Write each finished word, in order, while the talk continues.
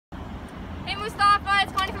Mustafa,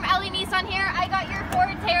 it's Connie from LE Nissan here. I got your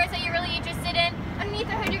Ford Taurus that you're really interested in. Underneath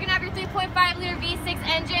the hood, you're gonna have your 3.5 liter V6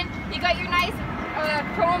 engine. You got your nice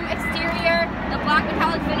chrome exterior, the black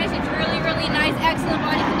metallic finish. It's really, really nice, excellent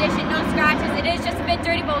body condition, no scratches. It is just a bit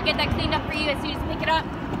dirty, but we'll get that cleaned up for you as soon as you pick it up.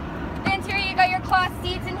 The interior, you got your cloth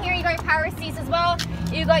seats in here. You got your power seats as well.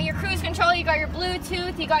 You got your cruise control. You got your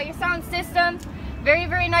Bluetooth. You got your sound system. Very,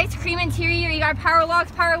 very nice cream interior. You got power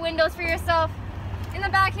locks, power windows for yourself. In the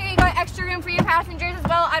back here, you got extra room for your passengers as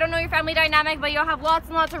well. I don't know your family dynamic, but you'll have lots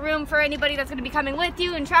and lots of room for anybody that's going to be coming with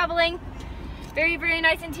you and traveling. Very, very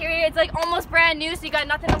nice interior. It's like almost brand new, so you got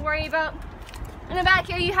nothing to worry about. In the back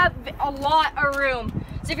here, you have a lot of room.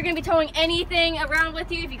 So if you're going to be towing anything around with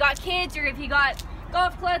you, if you got kids or if you got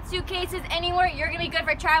golf clubs, suitcases, anywhere, you're going to be good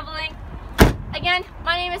for traveling. Again,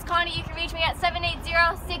 my name is Connie. You can reach me at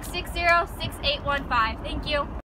 780-660-6815. Thank you.